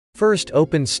First,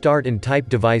 open Start and type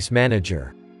Device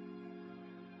Manager.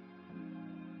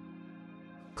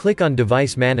 Click on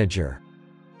Device Manager.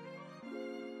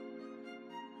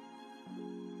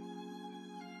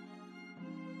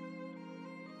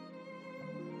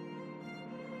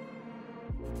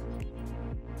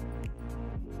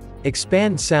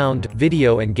 Expand Sound,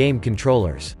 Video and Game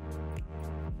Controllers.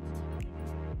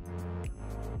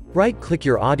 Right-click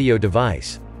your audio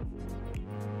device.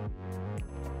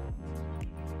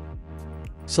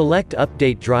 Select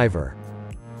Update Driver.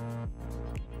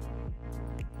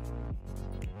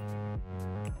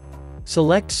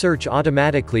 Select Search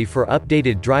automatically for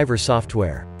updated driver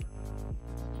software.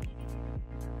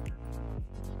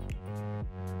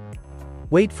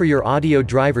 Wait for your audio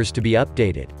drivers to be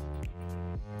updated.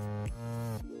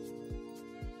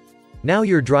 Now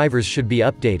your drivers should be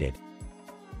updated.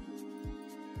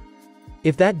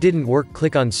 If that didn't work,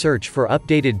 click on Search for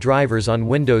updated drivers on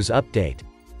Windows Update.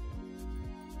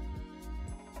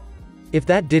 If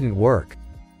that didn't work,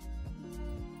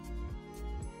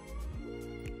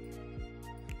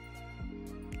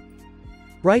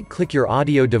 right-click your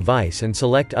audio device and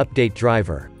select Update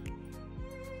Driver.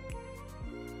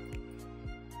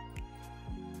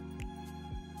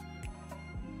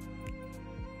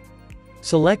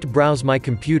 Select Browse My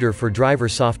Computer for driver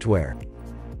software.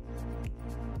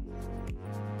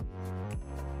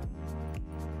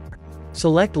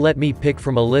 Select Let me pick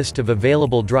from a list of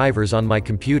available drivers on my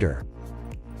computer.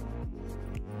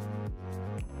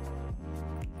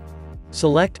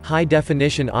 Select High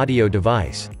Definition Audio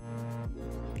Device.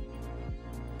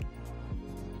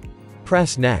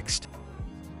 Press Next.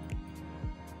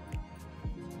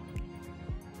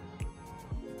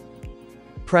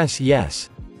 Press Yes.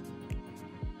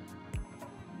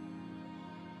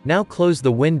 Now close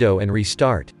the window and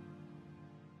restart.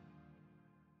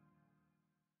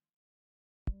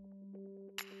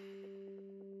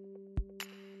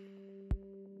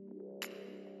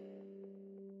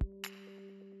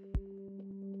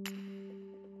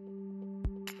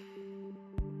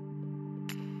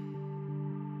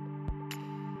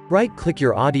 Right-click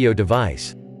your audio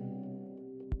device.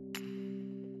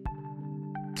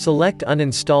 Select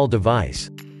Uninstall Device.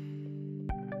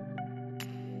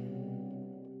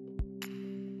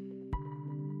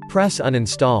 Press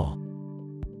Uninstall.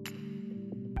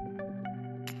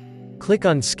 Click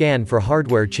on Scan for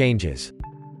hardware changes.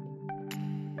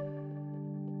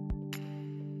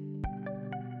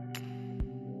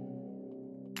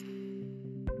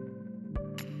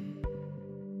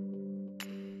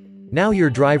 Now your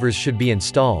drivers should be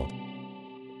installed.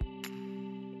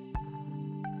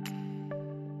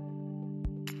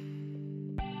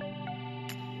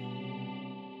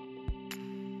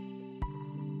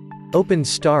 Open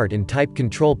Start and type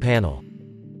Control Panel.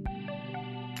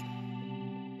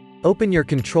 Open your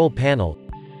Control Panel.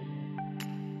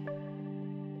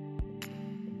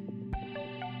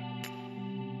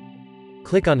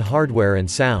 Click on Hardware and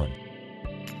Sound.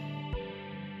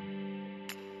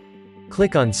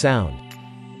 Click on Sound.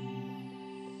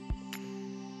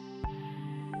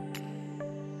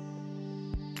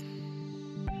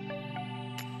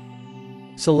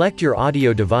 Select your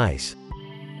audio device.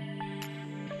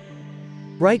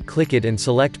 Right-click it and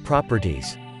select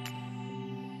Properties.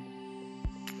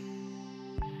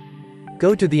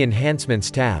 Go to the Enhancements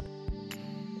tab.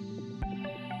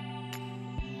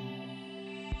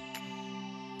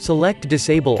 Select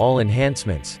Disable all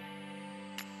enhancements.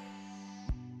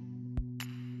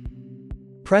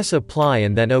 Press Apply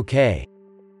and then OK.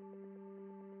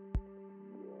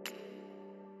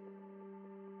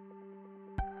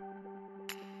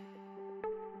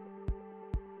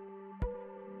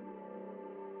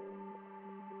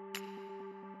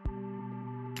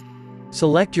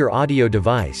 Select your audio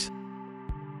device.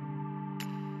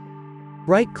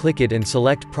 Right-click it and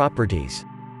select Properties.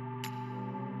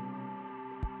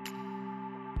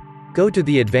 Go to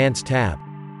the Advanced tab.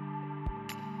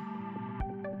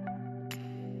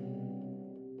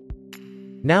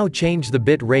 Now change the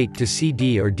bit rate to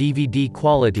CD or DVD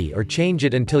quality or change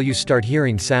it until you start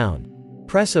hearing sound.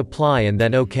 Press Apply and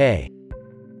then OK.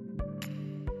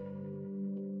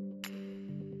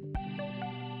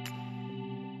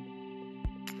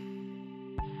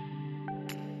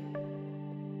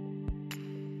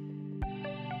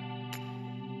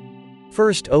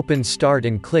 First, open Start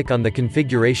and click on the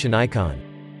configuration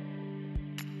icon.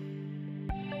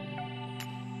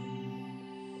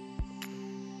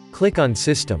 Click on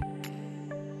System.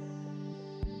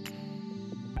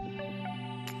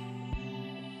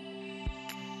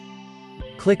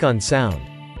 Click on Sound.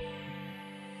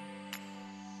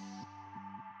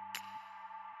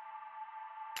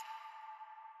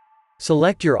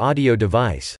 Select your audio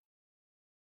device.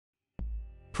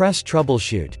 Press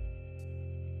Troubleshoot.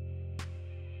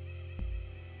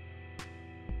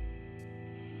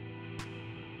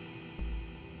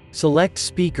 Select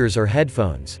speakers or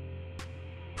headphones.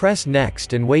 Press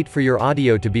Next and wait for your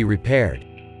audio to be repaired.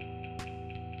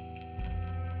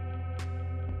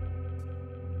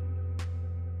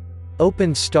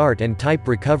 Open Start and type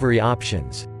Recovery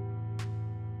Options.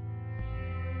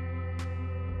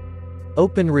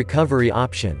 Open Recovery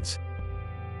Options.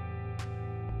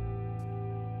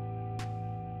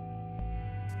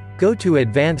 Go to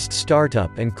Advanced Startup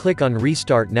and click on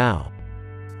Restart Now.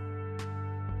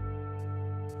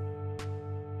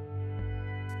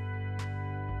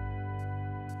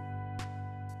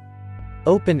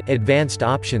 Open Advanced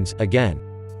Options again.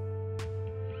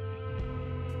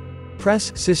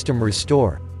 Press System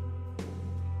Restore.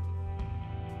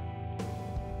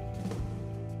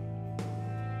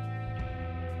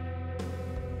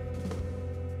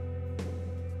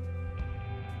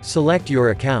 Select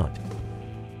your account.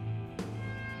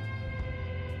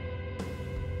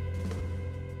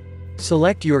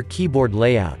 Select your keyboard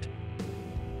layout.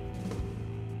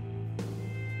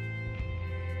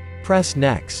 Press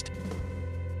Next.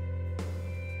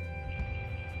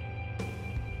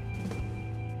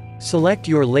 Select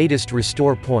your latest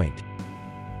restore point.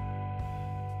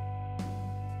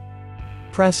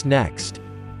 Press Next.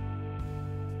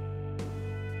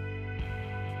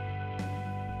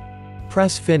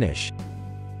 Press Finish.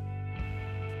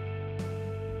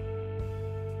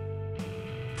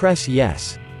 Press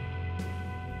Yes.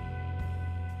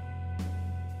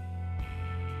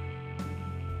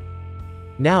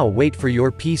 Now wait for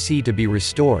your PC to be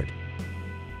restored.